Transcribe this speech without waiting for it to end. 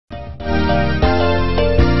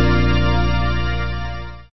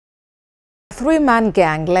Three-man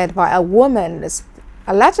gang led by a woman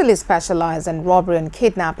allegedly specialized in robbery and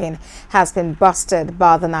kidnapping has been busted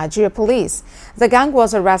by the Nigeria police. The gang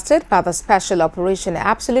was arrested by the Special Operation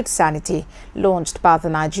Absolute Sanity launched by the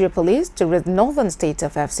Nigeria police to rid the northern state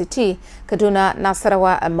of FCT, Kaduna,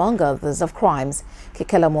 Nasarawa, among others, of crimes.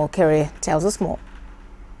 Kikelamo Okere tells us more.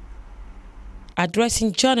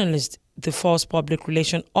 Addressing journalists, the force public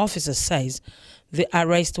relations officer says the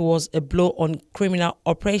arrest was a blow on criminal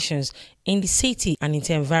operations in the city and its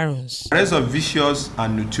environs. Arrest of vicious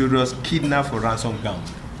and notorious kidnap for ransom gang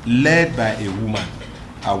led by a woman,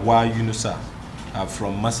 Awa Yunusa,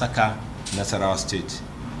 from Masaka, Nasarawa State,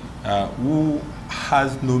 who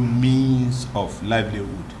has no means of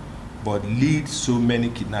livelihood but leads so many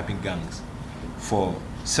kidnapping gangs for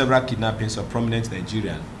several kidnappings of prominent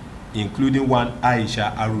Nigerians, including one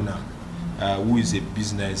Aisha Aruna, who is a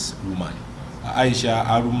businesswoman. Aisha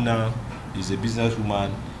Aruna is a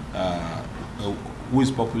businesswoman who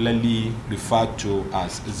is popularly referred to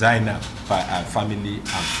as Zainab by her family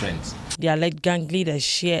and friends. The alleged gang leaders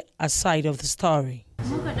share a side of the story.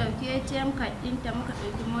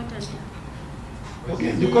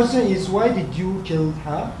 Okay, the question is, why did you kill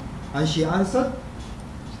her? And she answered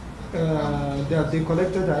that they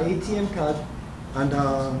collected her ATM card and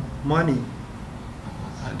her money.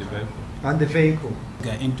 And the vehicle. And the vehicle.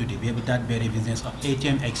 Get into that very business of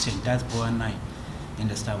ATM exchange. That's 419.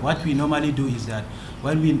 Understand? What we normally do is that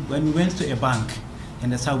when we went to a bank,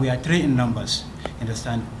 understand, we are three in numbers.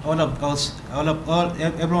 Understand? All of us,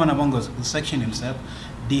 everyone among us will section himself.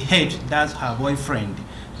 The head, that's her boyfriend.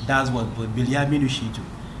 That's what Biliaminu Shitu,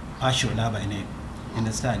 Pashola by name.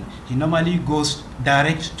 Understand? He normally goes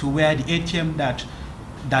direct to where the ATM that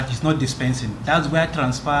is not dispensing. That's where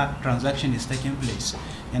transaction is taking place.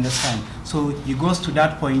 Understand? So he goes to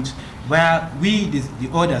that point where we, the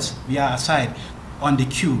others, we are aside on the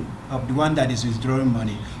queue of the one that is withdrawing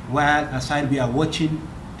money, while aside we are watching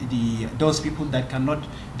those people that cannot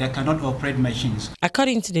operate machines.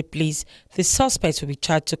 According to the police, the suspects will be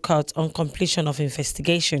charged to court on completion of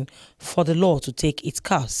investigation for the law to take its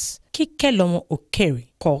course. Kikelamo Okere,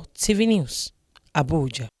 Core TV News,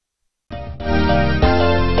 Abuja.